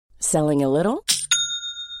Selling a little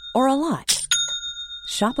or a lot?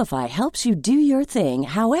 Shopify helps you do your thing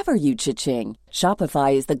however you cha-ching.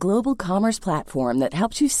 Shopify is the global commerce platform that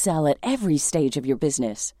helps you sell at every stage of your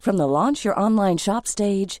business. From the launch your online shop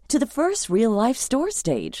stage to the first real-life store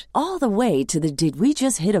stage, all the way to the did we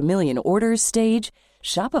just hit a million orders stage.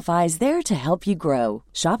 Shopify is there to help you grow.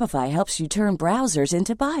 Shopify helps you turn browsers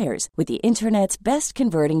into buyers with the internet's best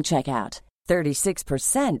converting checkout.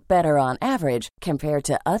 36% better on average compared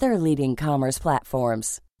to other leading commerce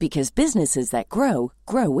platforms. Because businesses that grow,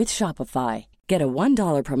 grow with Shopify. Get a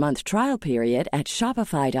 $1 per month trial period at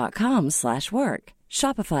shopify.com/work.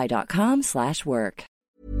 Shopify.com/work.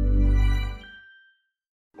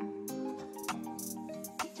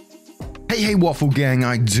 Hey Waffle Gang,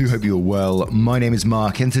 I do hope you're well. My name is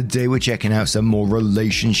Mark and today we're checking out some more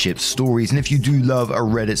relationship stories. And if you do love a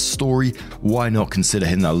Reddit story, why not consider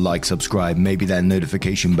hitting that like, subscribe, maybe that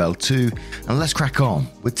notification bell too. And let's crack on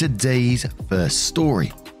with today's first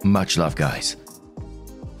story. Much love, guys.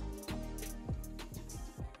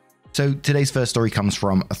 So today's first story comes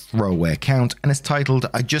from a throwaway account and it's titled,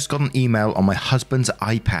 I just got an email on my husband's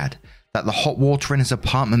iPad that the hot water in his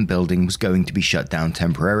apartment building was going to be shut down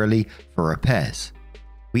temporarily for repairs.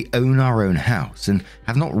 We own our own house and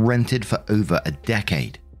have not rented for over a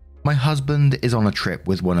decade. My husband is on a trip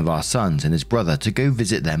with one of our sons and his brother to go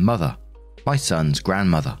visit their mother, my son's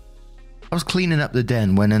grandmother. I was cleaning up the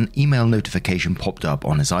den when an email notification popped up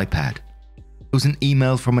on his iPad. It was an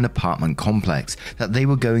email from an apartment complex that they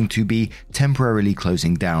were going to be temporarily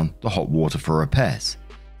closing down the hot water for repairs,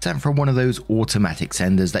 sent from one of those automatic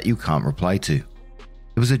senders that you can't reply to.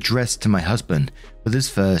 It was addressed to my husband with his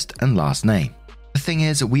first and last name. The thing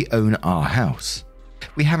is, we own our house.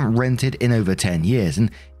 We haven't rented in over 10 years, and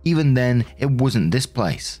even then, it wasn't this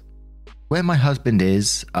place. Where my husband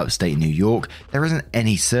is, upstate New York, there isn't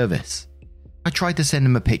any service. I tried to send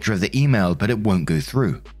him a picture of the email, but it won't go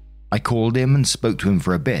through. I called him and spoke to him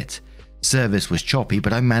for a bit. Service was choppy,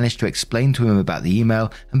 but I managed to explain to him about the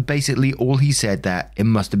email, and basically all he said that it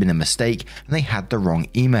must have been a mistake and they had the wrong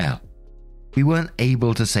email. We weren't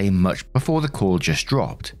able to say much before the call just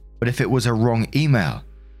dropped, but if it was a wrong email,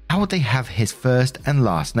 how would they have his first and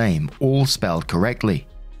last name all spelled correctly?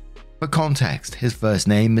 For context, his first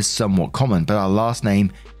name is somewhat common, but our last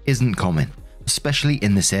name isn't common, especially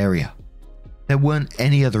in this area. There weren't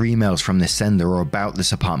any other emails from this sender or about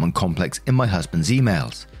this apartment complex in my husband's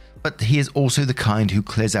emails, but he is also the kind who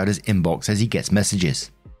clears out his inbox as he gets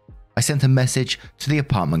messages. I sent a message to the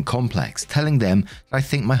apartment complex telling them that I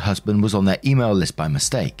think my husband was on their email list by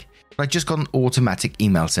mistake, but I just got an automatic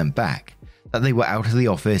email sent back that they were out of the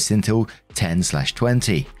office until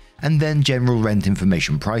 10/20, and then general rent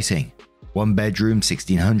information pricing. 1 bedroom,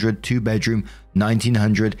 1,600, 2 bedroom,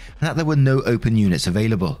 1,900, and that there were no open units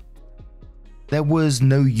available. There was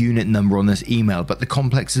no unit number on this email, but the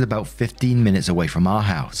complex is about 15 minutes away from our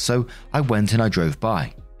house, so I went and I drove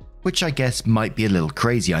by. Which I guess might be a little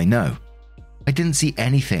crazy, I know. I didn't see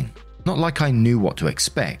anything, not like I knew what to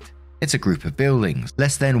expect. It's a group of buildings,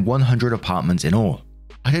 less than 100 apartments in all.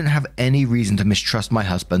 I don't have any reason to mistrust my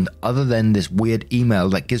husband other than this weird email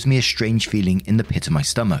that gives me a strange feeling in the pit of my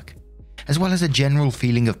stomach, as well as a general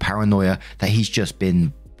feeling of paranoia that he's just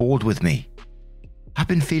been bored with me. I've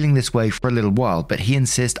been feeling this way for a little while, but he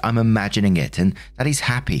insists I'm imagining it and that he's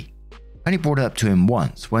happy. I only brought it up to him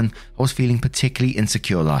once when I was feeling particularly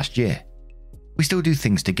insecure last year. We still do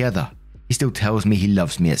things together. He still tells me he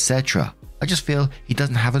loves me, etc. I just feel he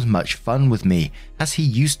doesn't have as much fun with me as he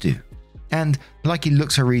used to. And like he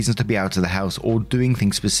looks for reasons to be out of the house or doing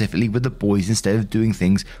things specifically with the boys instead of doing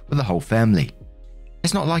things with the whole family.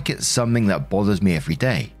 It's not like it's something that bothers me every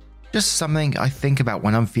day. Just something I think about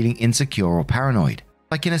when I'm feeling insecure or paranoid.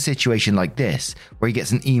 Like in a situation like this, where he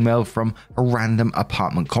gets an email from a random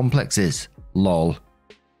apartment complexes. Lol.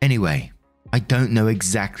 Anyway, I don't know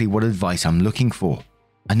exactly what advice I'm looking for.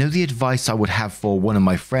 I know the advice I would have for one of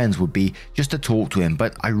my friends would be just to talk to him,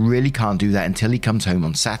 but I really can't do that until he comes home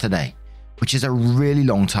on Saturday, which is a really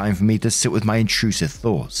long time for me to sit with my intrusive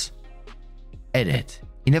thoughts. Edit.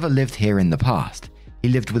 He never lived here in the past. He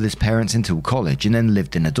lived with his parents until college and then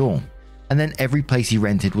lived in a dorm, and then every place he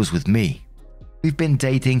rented was with me. We've been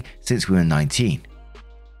dating since we were 19.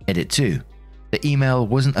 Edit 2. The email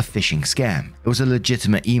wasn't a phishing scam. It was a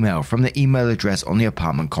legitimate email from the email address on the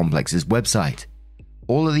apartment complex's website.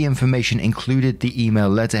 All of the information included the email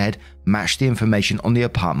letterhead matched the information on the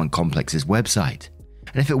apartment complex's website.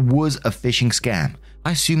 And if it was a phishing scam,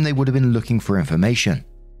 I assume they would have been looking for information.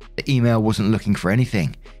 The email wasn't looking for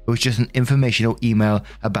anything. It was just an informational email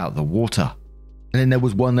about the water. And then there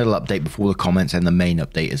was one little update before the comments and the main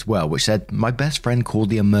update as well, which said, my best friend called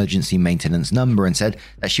the emergency maintenance number and said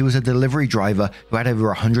that she was a delivery driver who had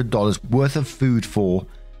over $100 worth of food for,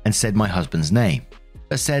 and said my husband's name,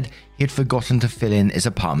 but said he had forgotten to fill in his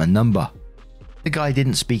apartment number. The guy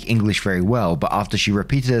didn't speak English very well, but after she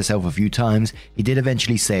repeated herself a few times, he did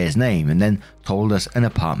eventually say his name and then told us an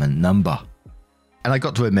apartment number. And I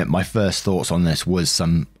got to admit, my first thoughts on this was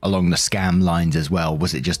some along the scam lines as well.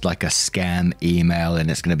 Was it just like a scam email and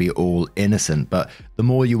it's going to be all innocent? But the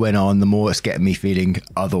more you went on, the more it's getting me feeling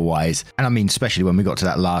otherwise. And I mean, especially when we got to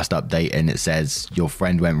that last update and it says your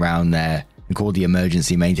friend went round there and called the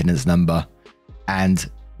emergency maintenance number, and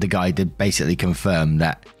the guy did basically confirm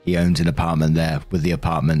that he owns an apartment there with the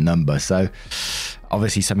apartment number. So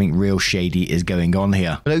obviously something real shady is going on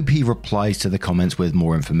here. But OP replies to the comments with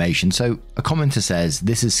more information. So a commenter says,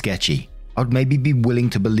 this is sketchy. I would maybe be willing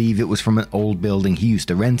to believe it was from an old building he used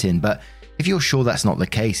to rent in, but if you're sure that's not the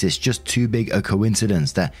case, it's just too big a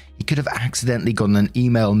coincidence that he could have accidentally gotten an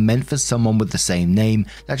email meant for someone with the same name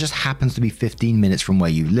that just happens to be 15 minutes from where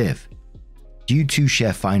you live. Do you two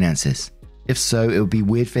share finances? If so, it would be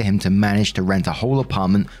weird for him to manage to rent a whole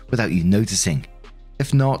apartment without you noticing.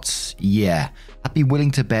 If not, yeah, I'd be willing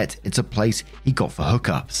to bet it's a place he got for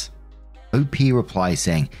hookups. OP replies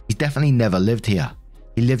saying he's definitely never lived here.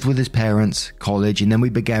 He lived with his parents, college, and then we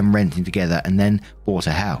began renting together and then bought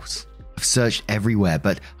a house. I've searched everywhere,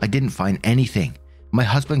 but I didn't find anything. My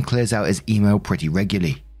husband clears out his email pretty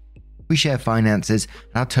regularly. We share finances,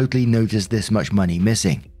 and I totally noticed this much money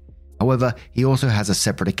missing. However, he also has a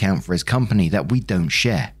separate account for his company that we don't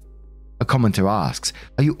share. A commenter asks,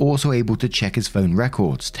 are you also able to check his phone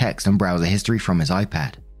records, text and browser history from his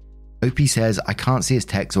iPad? OP says, I can't see his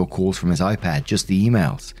texts or calls from his iPad, just the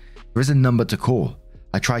emails. There is a number to call.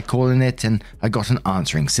 I tried calling it and I got an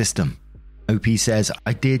answering system. OP says,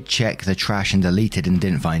 I did check the trash and delete it and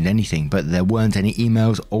didn't find anything, but there weren't any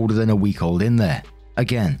emails older than a week old in there.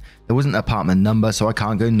 Again, there wasn't an apartment number, so I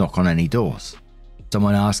can't go knock on any doors.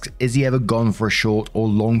 Someone asks, is he ever gone for a short or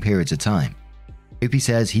long periods of time? OP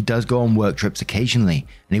says he does go on work trips occasionally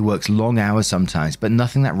and he works long hours sometimes, but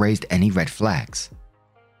nothing that raised any red flags.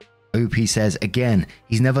 OP says again,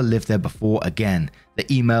 he's never lived there before again. The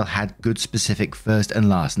email had good specific first and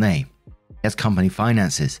last name. He has company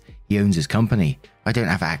finances. He owns his company. I don't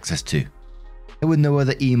have access to. There were no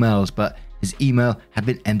other emails, but his email had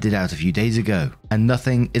been emptied out a few days ago, and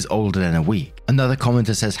nothing is older than a week. Another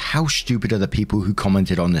commenter says, how stupid are the people who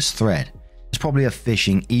commented on this thread? It's probably a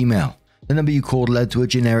phishing email. The number you called led to a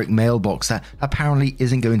generic mailbox that apparently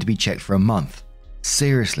isn't going to be checked for a month.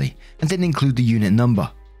 Seriously, and didn't include the unit number.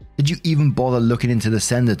 Did you even bother looking into the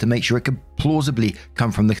sender to make sure it could plausibly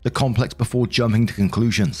come from the complex before jumping to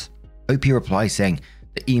conclusions? OP replies saying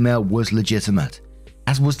the email was legitimate,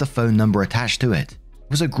 as was the phone number attached to it.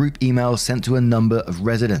 It was a group email sent to a number of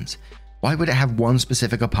residents. Why would it have one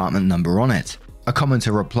specific apartment number on it? A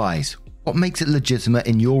commenter replies, what makes it legitimate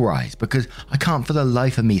in your eyes? Because I can't for the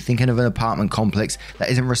life of me thinking of an apartment complex that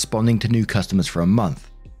isn't responding to new customers for a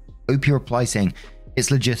month. OP replies saying,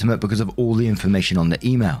 it's legitimate because of all the information on the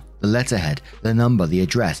email, the letterhead, the number, the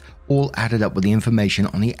address, all added up with the information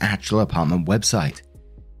on the actual apartment website.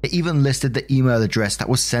 It even listed the email address that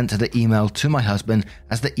was sent to the email to my husband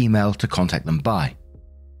as the email to contact them by.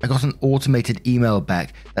 I got an automated email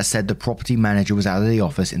back that said the property manager was out of the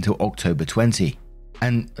office until October 20.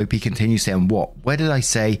 And OP continues saying, what? Where did I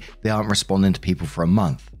say they aren't responding to people for a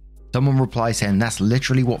month? Someone replies saying that's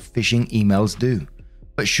literally what phishing emails do.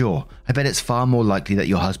 But sure, I bet it's far more likely that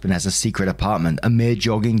your husband has a secret apartment a mere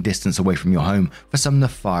jogging distance away from your home for some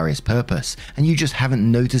nefarious purpose, and you just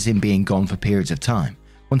haven't noticed him being gone for periods of time.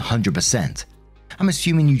 100%. I'm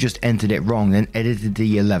assuming you just entered it wrong then edited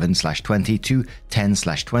the 11/20 to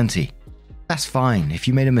 10/20. That's fine if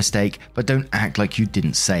you made a mistake, but don't act like you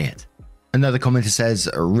didn't say it. Another commenter says,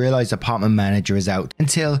 realized apartment manager is out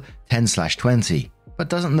until 10/20, but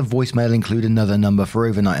doesn't the voicemail include another number for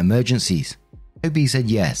overnight emergencies? OB said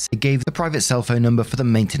yes, it gave the private cell phone number for the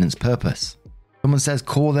maintenance purpose. Someone says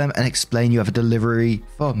call them and explain you have a delivery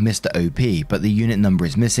for Mr. OP, but the unit number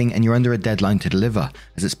is missing and you're under a deadline to deliver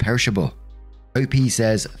as it's perishable. OP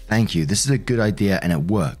says, thank you, this is a good idea and it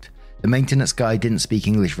worked. The maintenance guy didn't speak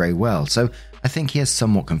English very well, so I think he is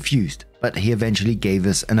somewhat confused, but he eventually gave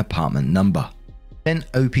us an apartment number. Then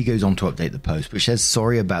OP goes on to update the post, which says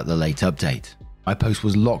sorry about the late update. My post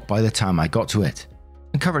was locked by the time I got to it.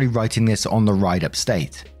 I'm currently writing this on the ride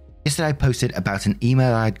upstate. Yesterday I posted about an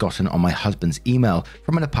email I had gotten on my husband's email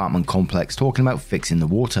from an apartment complex talking about fixing the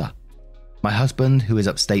water. My husband, who is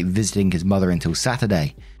upstate visiting his mother until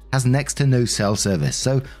Saturday, has next to no cell service,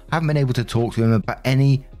 so I haven't been able to talk to him about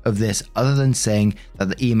any of this other than saying that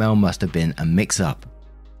the email must have been a mix-up.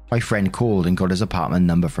 My friend called and got his apartment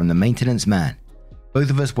number from the maintenance man. Both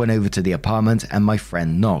of us went over to the apartment and my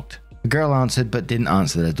friend knocked. The girl answered but didn't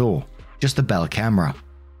answer the door, just the bell camera.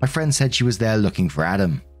 My friend said she was there looking for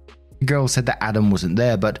Adam. The girl said that Adam wasn't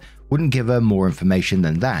there but wouldn't give her more information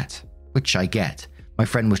than that, which I get. My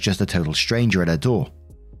friend was just a total stranger at her door.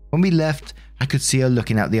 When we left, I could see her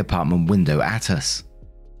looking out the apartment window at us.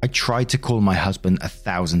 I tried to call my husband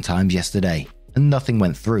 1,000 times yesterday and nothing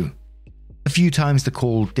went through. A few times the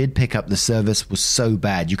call did pick up, the service was so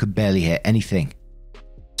bad you could barely hear anything.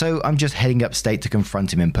 So I'm just heading upstate to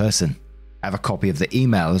confront him in person. I have a copy of the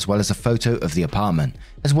email as well as a photo of the apartment,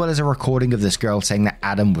 as well as a recording of this girl saying that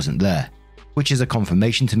Adam wasn't there, which is a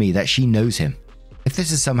confirmation to me that she knows him. If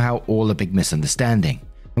this is somehow all a big misunderstanding,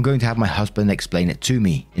 I'm going to have my husband explain it to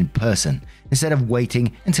me in person instead of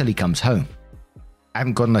waiting until he comes home. I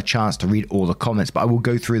haven't gotten a chance to read all the comments, but I will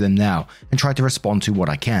go through them now and try to respond to what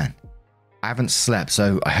I can. I haven't slept,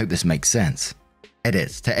 so I hope this makes sense.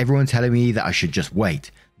 Edits to everyone telling me that I should just wait,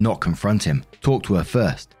 not confront him, talk to her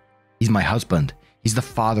first. He's my husband. He's the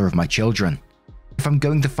father of my children. If I'm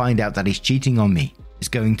going to find out that he's cheating on me, it's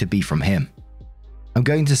going to be from him. I'm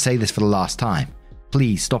going to say this for the last time.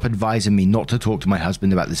 Please stop advising me not to talk to my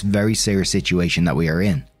husband about this very serious situation that we are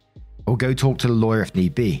in. I will go talk to the lawyer if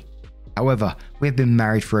need be. However, we have been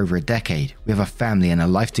married for over a decade. We have a family and a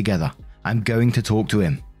life together. I'm going to talk to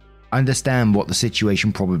him. I understand what the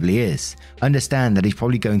situation probably is. I understand that he's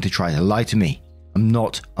probably going to try to lie to me. I'm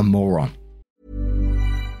not a moron.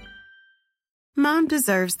 Mom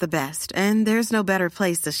deserves the best, and there's no better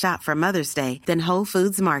place to shop for Mother's Day than Whole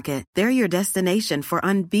Foods Market. They're your destination for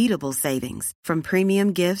unbeatable savings, from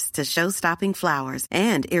premium gifts to show-stopping flowers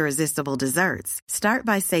and irresistible desserts. Start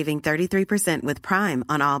by saving 33% with Prime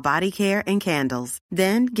on all body care and candles.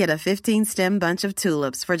 Then get a 15-stem bunch of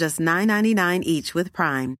tulips for just $9.99 each with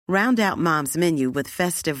Prime. Round out Mom's menu with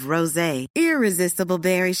festive rosé, irresistible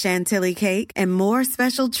berry chantilly cake, and more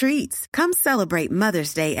special treats. Come celebrate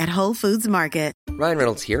Mother's Day at Whole Foods Market. Ryan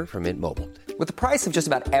Reynolds here from Mint Mobile. With the price of just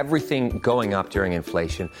about everything going up during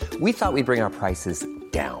inflation, we thought we'd bring our prices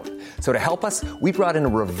down. So to help us, we brought in a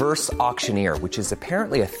reverse auctioneer, which is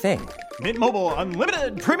apparently a thing. Mint Mobile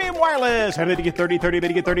Unlimited Premium Wireless. How to get 30, 30, bit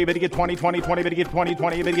to get 30, bit to get 20, 20, 20, bit to get 20,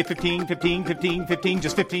 20, bit to get 15, 15, 15, 15,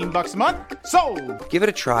 just $15 a month? Sold! Give it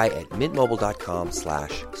a try at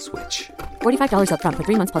mintmobile.com/switch. $45 up front for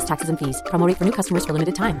 3 months plus taxes and fees. Promo rate for new customers for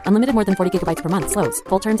limited time. Unlimited more than 40 gigabytes per month. Slows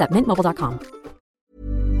full terms at mintmobile.com.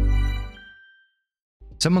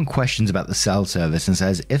 Someone questions about the cell service and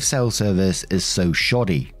says, if cell service is so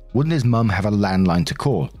shoddy, wouldn't his mum have a landline to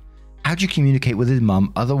call? How do you communicate with his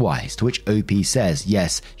mum otherwise? To which OP says,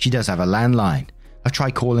 yes, she does have a landline. I've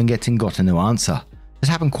tried calling it and gotten no answer.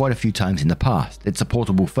 This happened quite a few times in the past. It's a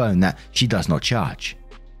portable phone that she does not charge.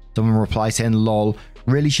 Someone replies saying, lol,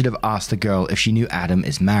 really should have asked the girl if she knew Adam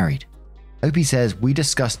is married. OP says, we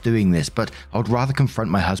discussed doing this, but I would rather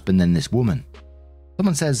confront my husband than this woman.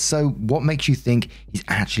 Someone says, so what makes you think he's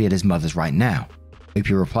actually at his mother's right now? OP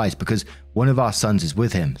replies, because one of our sons is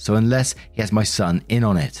with him, so unless he has my son in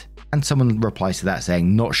on it. And someone replies to that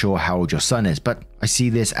saying, not sure how old your son is, but I see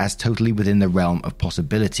this as totally within the realm of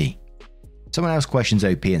possibility. Someone else questions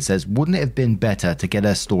OP and says, wouldn't it have been better to get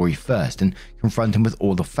her story first and confront him with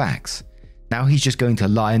all the facts? Now he's just going to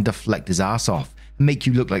lie and deflect his ass off and make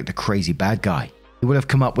you look like the crazy bad guy. He would have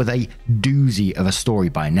come up with a doozy of a story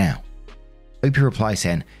by now. OP replies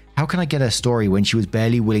saying, how can I get her story when she was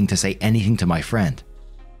barely willing to say anything to my friend?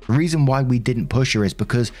 The reason why we didn't push her is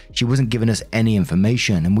because she wasn't giving us any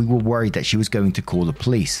information and we were worried that she was going to call the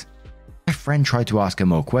police. My friend tried to ask her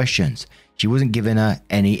more questions. She wasn't giving her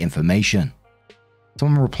any information.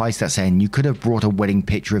 Someone replies to that saying, you could have brought a wedding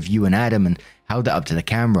picture of you and Adam and held it up to the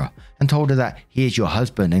camera and told her that he is your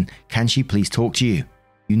husband and can she please talk to you?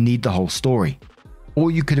 You need the whole story. Or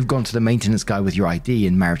you could have gone to the maintenance guy with your ID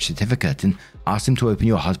and marriage certificate and asked him to open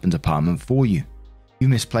your husband's apartment for you. You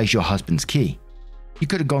misplaced your husband's key. You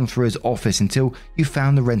could have gone through his office until you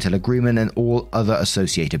found the rental agreement and all other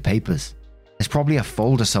associated papers. There's probably a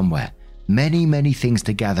folder somewhere. Many things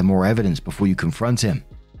to gather more evidence before you confront him.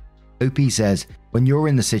 OP says, when you're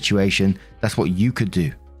in the situation, that's what you could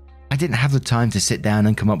do. I didn't have the time to sit down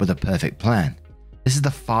and come up with a perfect plan. This is the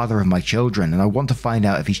father of my children and I want to find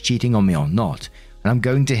out if he's cheating on me or not, and I'm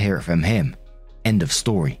going to hear it from him. End of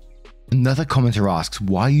story. Another commenter asks,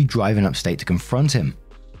 why are you driving upstate to confront him?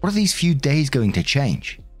 What are these few days going to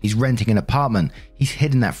change? He's renting an apartment, he's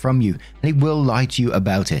hidden that from you, and he will lie to you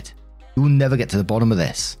about it. You will never get to the bottom of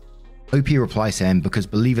this. OP replies saying, because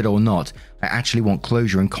believe it or not, I actually want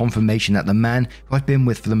closure and confirmation that the man who I've been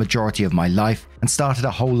with for the majority of my life and started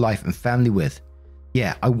a whole life and family with.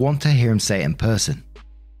 Yeah, I want to hear him say it in person.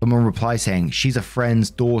 Someone replies saying, she's a friend's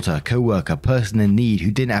daughter, co-worker, person in need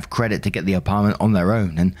who didn't have credit to get the apartment on their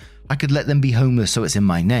own, and I could let them be homeless so it's in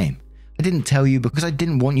my name. I didn't tell you because I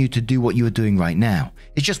didn't want you to do what you are doing right now.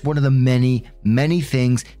 It's just one of the many, many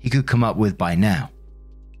things he could come up with by now.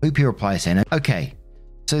 OP replies saying, okay,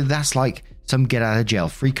 so that's like some get out of jail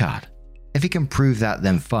free card. If he can prove that,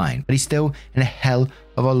 then fine, but he's still in a hell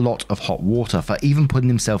of a lot of hot water for even putting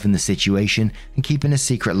himself in the situation and keeping a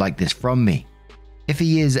secret like this from me. If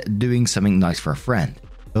he is doing something nice for a friend,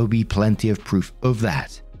 there'll be plenty of proof of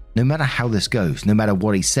that. No matter how this goes, no matter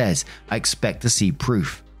what he says, I expect to see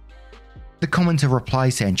proof. The commenter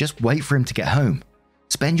replies saying, just wait for him to get home.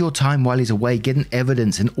 Spend your time while he's away getting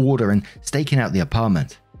evidence in order and staking out the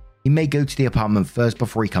apartment. He may go to the apartment first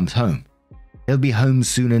before he comes home. He'll be home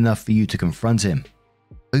soon enough for you to confront him.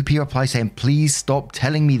 OP replies saying, please stop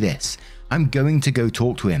telling me this. I'm going to go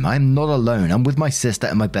talk to him. I'm not alone. I'm with my sister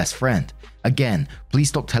and my best friend. Again, please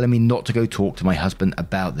stop telling me not to go talk to my husband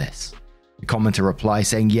about this. The commenter replies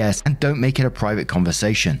saying yes, and don't make it a private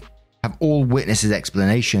conversation. Have all witnesses'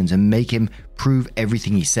 explanations and make him prove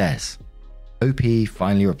everything he says. OP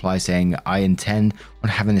finally replies saying, I intend on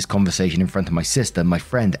having this conversation in front of my sister, my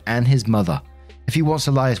friend, and his mother. If he wants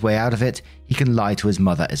to lie his way out of it, he can lie to his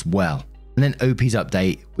mother as well. And then OP's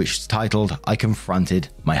update, which is titled, I confronted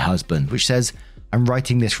my husband, which says, I'm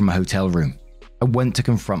writing this from a hotel room. I went to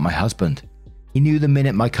confront my husband. He knew the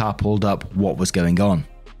minute my car pulled up what was going on.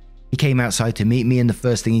 He came outside to meet me and the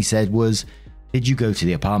first thing he said was, did you go to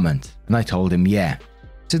the apartment? And I told him, yeah.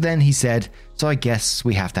 So then he said, so I guess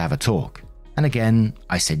we have to have a talk. And again,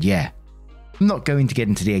 I said, yeah. I'm not going to get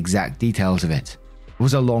into the exact details of it. It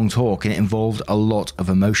was a long talk and it involved a lot of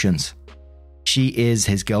emotions. She is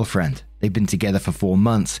his girlfriend. They've been together for 4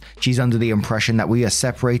 months. She's under the impression that we are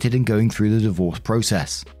separated and going through the divorce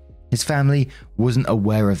process. His family wasn't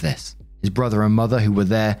aware of this. His brother and mother who were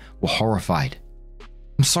there were horrified.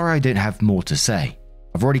 I'm sorry I don't have more to say.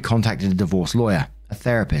 I've already contacted a divorce lawyer, a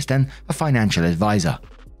therapist, and a financial advisor.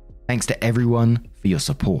 Thanks to everyone for your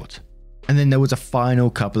support. And then there was a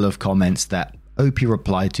final couple of comments that OP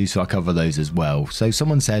replied to, so I'll cover those as well. So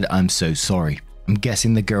someone said, I'm so sorry. I'm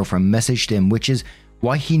guessing the girlfriend messaged him, which is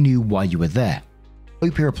why he knew why you were there.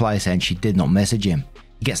 OP replies saying she did not message him.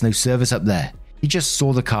 He gets no service up there. He just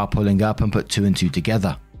saw the car pulling up and put 2 and 2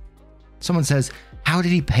 together. Someone says, how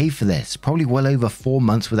did he pay for this? Probably well over 4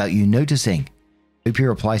 months without you noticing. OP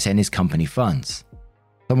replies saying his company funds.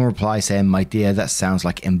 Someone replies saying, my dear, that sounds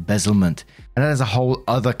like embezzlement. And that is a whole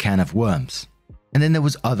other can of worms. And then there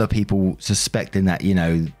was other people suspecting that,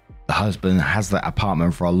 the husband has that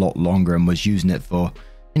apartment for a lot longer and was using it for,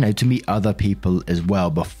 to meet other people as well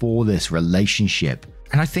before this relationship.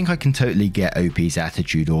 And I think I can totally get OP's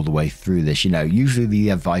attitude all the way through this. Usually the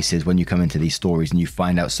advice is when you come into these stories and you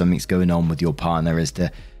find out something's going on with your partner is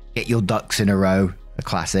to get your ducks in a row, a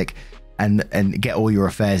classic, and get all your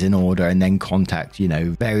affairs in order and then contact,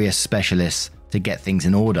 various specialists to get things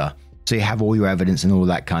in order. So you have all your evidence and all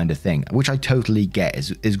that kind of thing, which I totally get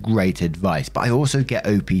is great advice. But I also get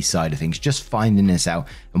OP's side of things, just finding this out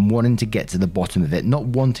and wanting to get to the bottom of it, not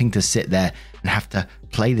wanting to sit there and have to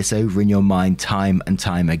play this over in your mind time and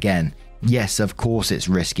time again. Yes, of course it's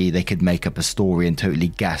risky. They could make up a story and totally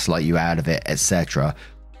gaslight you out of it, etc.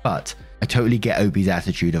 But I totally get OP's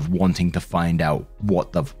attitude of wanting to find out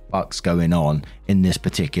what the fuck's going on in this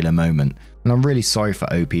particular moment. And I'm really sorry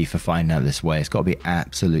for OP for finding out this way. It's got to be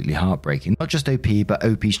absolutely heartbreaking. Not just OP, but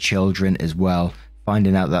OP's children as well.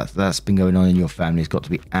 Finding out that that's been going on in your family has got to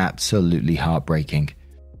be absolutely heartbreaking.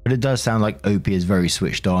 But it does sound like OP is very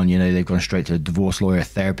switched on. They've gone straight to a divorce lawyer,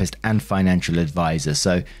 therapist, and financial advisor.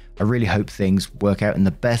 So I really hope things work out in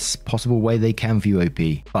the best possible way they can for you, OP.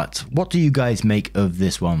 But what do you guys make of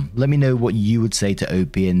this one? Let me know what you would say to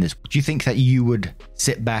OP in this. Do you think that you would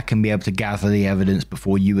sit back and be able to gather the evidence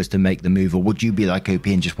before you was to make the move? Or would you be like OP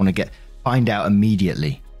and just want to find out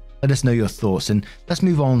immediately? Let us know your thoughts and let's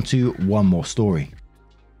move on to one more story.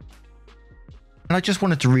 And I just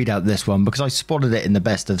wanted to read out this one because I spotted it in the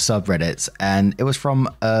best of subreddits, and it was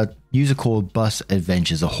from a user called Bus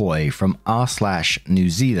Adventures Ahoy from r/New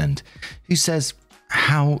Zealand, who says,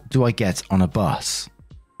 how do I get on a bus?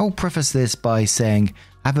 I'll preface this by saying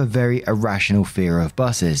I have a very irrational fear of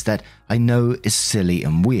buses that I know is silly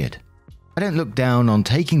and weird. I don't look down on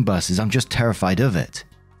taking buses, I'm just terrified of it.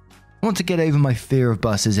 I want to get over my fear of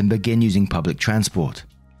buses and begin using public transport.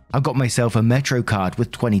 I got myself a Metro card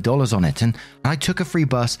with $20 on it, and I took a free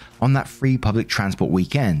bus on that free public transport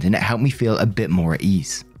weekend, and it helped me feel a bit more at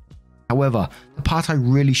ease. However, the part I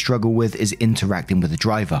really struggle with is interacting with the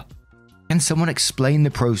driver. Can someone explain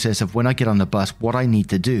the process of when I get on the bus what I need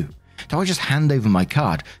to do? Do I just hand over my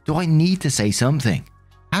card? Do I need to say something?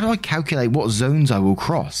 How do I calculate what zones I will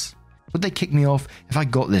cross? Would they kick me off if I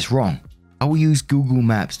got this wrong? I will use Google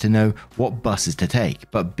Maps to know what buses to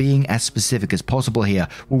take, but being as specific as possible here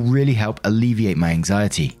will really help alleviate my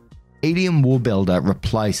anxiety. Alien War Builder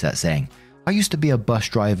replies to that saying, I used to be a bus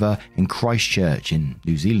driver in Christchurch, in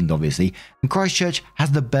New Zealand obviously, and Christchurch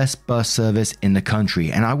has the best bus service in the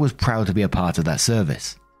country, and I was proud to be a part of that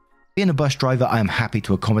service. Being a bus driver, I am happy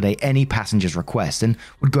to accommodate any passenger's request and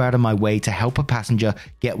would go out of my way to help a passenger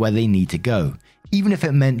get where they need to go, even if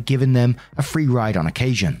it meant giving them a free ride on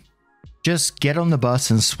occasion. Just get on the bus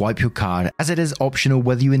and swipe your card, as it is optional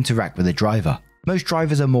whether you interact with the driver. Most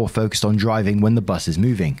drivers are more focused on driving when the bus is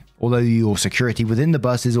moving, although your security within the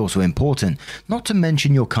bus is also important, not to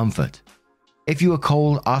mention your comfort. If you are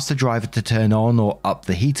cold, ask the driver to turn on or up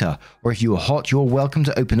the heater, or if you are hot, you are welcome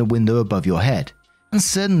to open a window above your head. And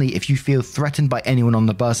certainly if you feel threatened by anyone on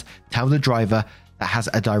the bus, tell the driver that has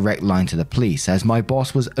a direct line to the police, as my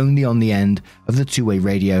boss was only on the end of the two-way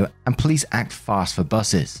radio and police act fast for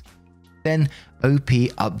buses. Then OP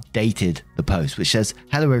updated the post, which says,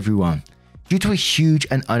 hello everyone. Due to a huge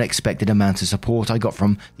and unexpected amount of support I got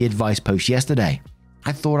from the advice post yesterday,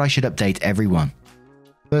 I thought I should update everyone.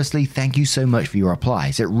 Firstly, thank you so much for your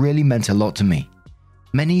replies. It really meant a lot to me.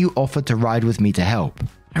 Many of you offered to ride with me to help.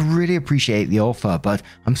 I really appreciate the offer, but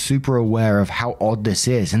I'm super aware of how odd this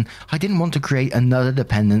is, and I didn't want to create another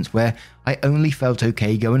dependence where I only felt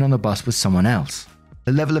okay going on a bus with someone else.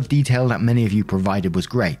 The level of detail that many of you provided was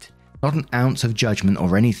great, not an ounce of judgment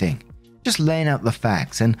or anything. Just laying out the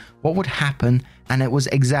facts and what would happen, and it was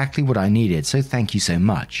exactly what I needed, so thank you so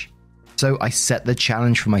much. So I set the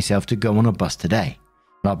challenge for myself to go on a bus today.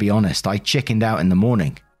 But I'll be honest, I chickened out in the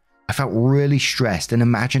morning. I felt really stressed and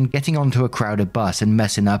imagined getting onto a crowded bus and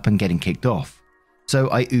messing up and getting kicked off.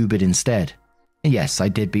 So I Ubered instead. And yes, I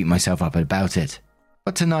did beat myself up about it.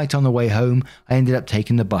 But tonight on the way home, I ended up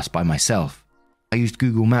taking the bus by myself. I used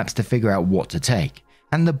Google Maps to figure out what to take,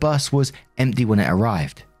 and the bus was empty when it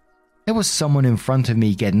arrived. There was someone in front of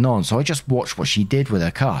me getting on, so I just watched what she did with her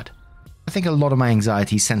card. I think a lot of my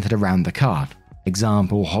anxiety centered around the card.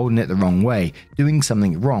 Example, holding it the wrong way, doing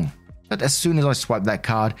something wrong. But as soon as I swiped that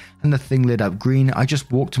card and the thing lit up green, I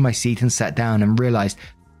just walked to my seat and sat down and realized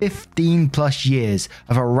 15 plus years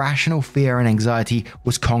of irrational fear and anxiety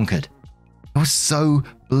was conquered. It was so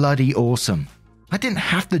bloody awesome. I didn't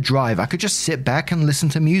have to drive, I could just sit back and listen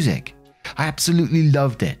to music. I absolutely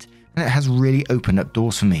loved it, and it has really opened up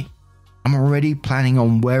doors for me. I'm already planning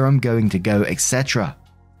on where I'm going to go, etc.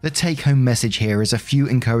 The take-home message here is a few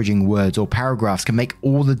encouraging words or paragraphs can make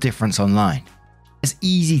all the difference online. It's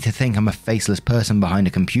easy to think I'm a faceless person behind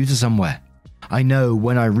a computer somewhere. I know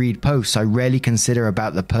when I read posts, I rarely consider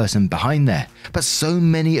about the person behind there, but so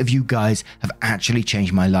many of you guys have actually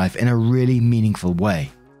changed my life in a really meaningful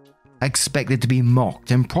way. I expected to be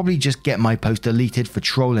mocked and probably just get my post deleted for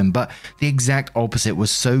trolling, but the exact opposite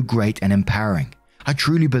was so great and empowering. I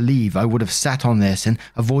truly believe I would have sat on this and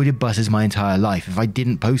avoided buses my entire life if I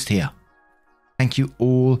didn't post here. Thank you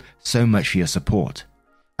all so much for your support.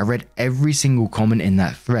 I read every single comment in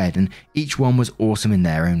that thread, and each one was awesome in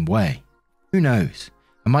their own way. Who knows?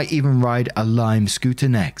 I might even ride a Lime scooter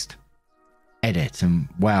next. Edit, and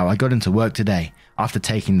wow, I got into work today after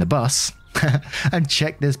taking the bus and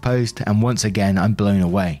checked this post, and once again I'm blown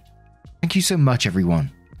away. Thank you so much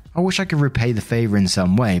everyone. I wish I could repay the favor in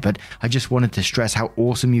some way, but I just wanted to stress how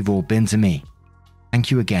awesome you've all been to me.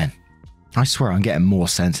 Thank you again. I swear I'm getting more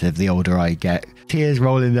sensitive the older I get. Tears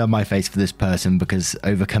rolling down my face for this person because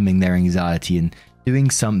overcoming their anxiety and doing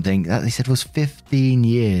something that they said was 15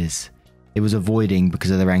 years they was avoiding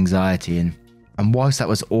because of their anxiety. And whilst that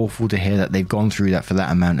was awful to hear that they've gone through that for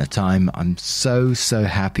that amount of time, I'm so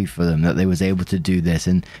happy for them that they was able to do this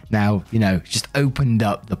and now, just opened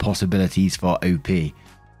up the possibilities for OP.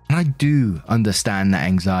 And I do understand that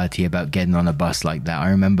anxiety about getting on a bus like that. I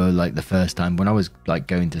remember the first time when I was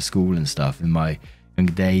going to school and stuff in my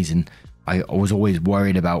younger days, and I was always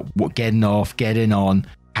worried about getting off, getting on,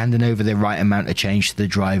 handing over the right amount of change to the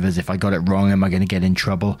drivers. If I got it wrong, am I going to get in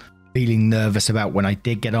trouble? Feeling nervous about when I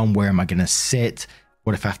did get on, where am I going to sit?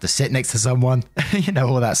 What if I have to sit next to someone?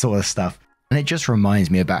 All that sort of stuff. And it just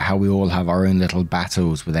reminds me about how we all have our own little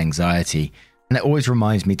battles with anxiety. And it always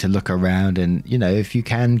reminds me to look around and, if you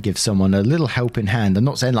can give someone a little helping hand. I'm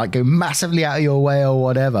not saying go massively out of your way or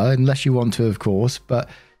whatever, unless you want to, of course. But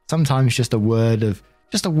sometimes just a word of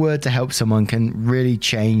just a word to help someone can really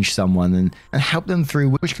change someone and help them through,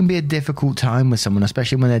 which can be a difficult time with someone,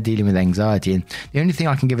 especially when they're dealing with anxiety. And the only thing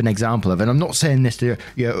I can give an example of, and I'm not saying this to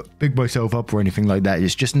big myself up or anything like that,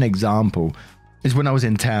 it's just an example, is when I was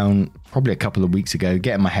in town probably a couple of weeks ago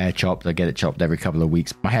getting my hair chopped. I get it chopped every couple of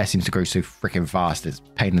weeks. My hair seems to grow so freaking fast. It's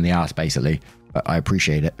a pain in the ass, basically. But I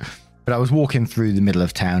appreciate it. But I was walking through the middle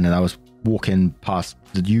of town and I was walking past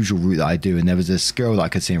the usual route that I do, and there was this girl that I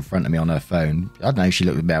could see in front of me on her phone. I don't know, she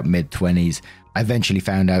looked about mid-20s. I eventually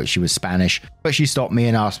found out she was Spanish, but she stopped me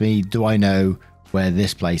and asked me, do I know where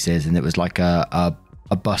this place is? And it was like a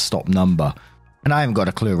bus stop number. And I haven't got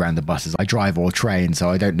a clue around the buses. I drive or train, so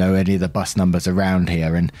I don't know any of the bus numbers around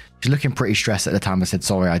here. And she's looking pretty stressed at the time. I said,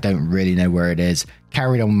 sorry, I don't really know where it is.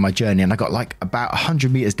 Carried on with my journey, and I got like about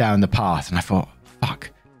 100 meters down the path, and I thought,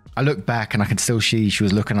 fuck. I looked back and I could still see she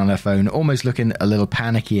was looking on her phone, almost looking a little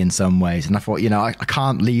panicky in some ways. And I thought, I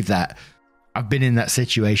can't leave that. I've been in that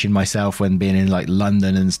situation myself when being in like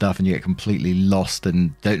London and stuff, and you get completely lost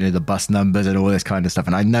and don't know the bus numbers and all this kind of stuff.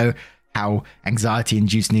 And I know how anxiety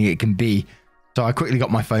inducing it can be. So I quickly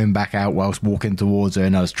got my phone back out whilst walking towards her,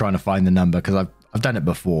 and I was trying to find the number because I've done it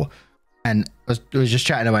before. And I was just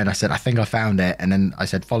chatting away, and I said, I think I found it. And then I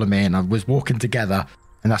said, follow me. And I was walking together.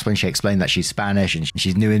 And that's when she explained that she's Spanish and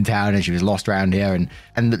she's new in town and she was lost around here.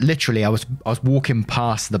 And literally I was walking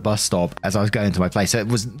past the bus stop as I was going to my place. So it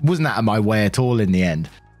wasn't out of my way at all in the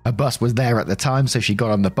end. Her bus was there at the time, so she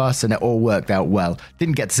got on the bus and it all worked out well.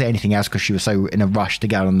 Didn't get to say anything else because she was so in a rush to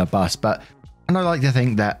get on the bus. And I like to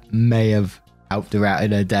think that may have helped her out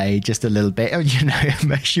in her day just a little bit.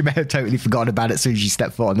 She may have totally forgotten about it as soon as she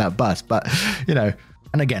stepped foot on that bus. But,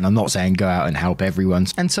 and again, I'm not saying go out and help everyone.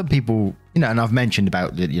 And some people, and I've mentioned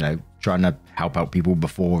about, trying to help out people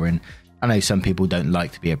before. And I know some people don't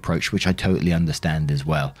like to be approached, which I totally understand as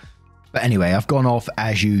well. But anyway, I've gone off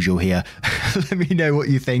as usual here. Let me know what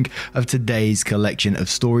you think of today's collection of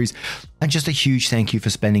stories. And just a huge thank you for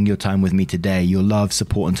spending your time with me today. Your love,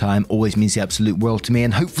 support, and time always means the absolute world to me.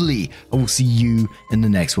 And hopefully I will see you in the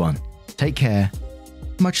next one. Take care.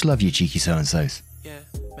 Much love, you cheeky so-and-sos. Yeah,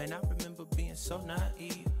 man, I remember being so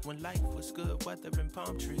naive when life was good, weather and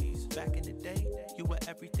palm trees. Back in the day, you were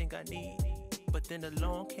everything I need. But then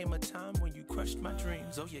along came a time when you crushed my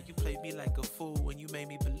dreams. Oh yeah, you played me like a fool when you made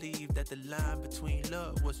me believe that the line between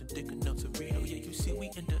love wasn't thick enough to read. Oh yeah, you see we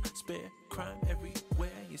in despair, crime everywhere.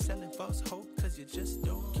 You're selling false hope cause you just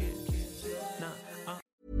don't care.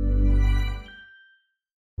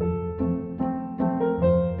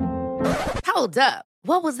 Hold up.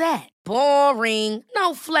 What was that? Boring.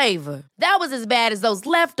 No flavor. That was as bad as those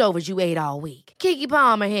leftovers you ate all week. Keke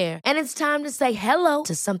Palmer here. And it's time to say hello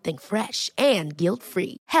to something fresh and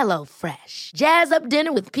guilt-free. HelloFresh. Jazz up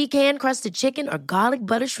dinner with pecan-crusted chicken or garlic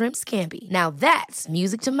butter shrimp scampi. Now that's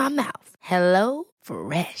music to my mouth.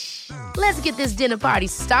 HelloFresh. Let's get this dinner party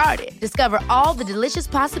started. Discover all the delicious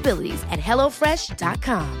possibilities at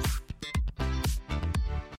HelloFresh.com.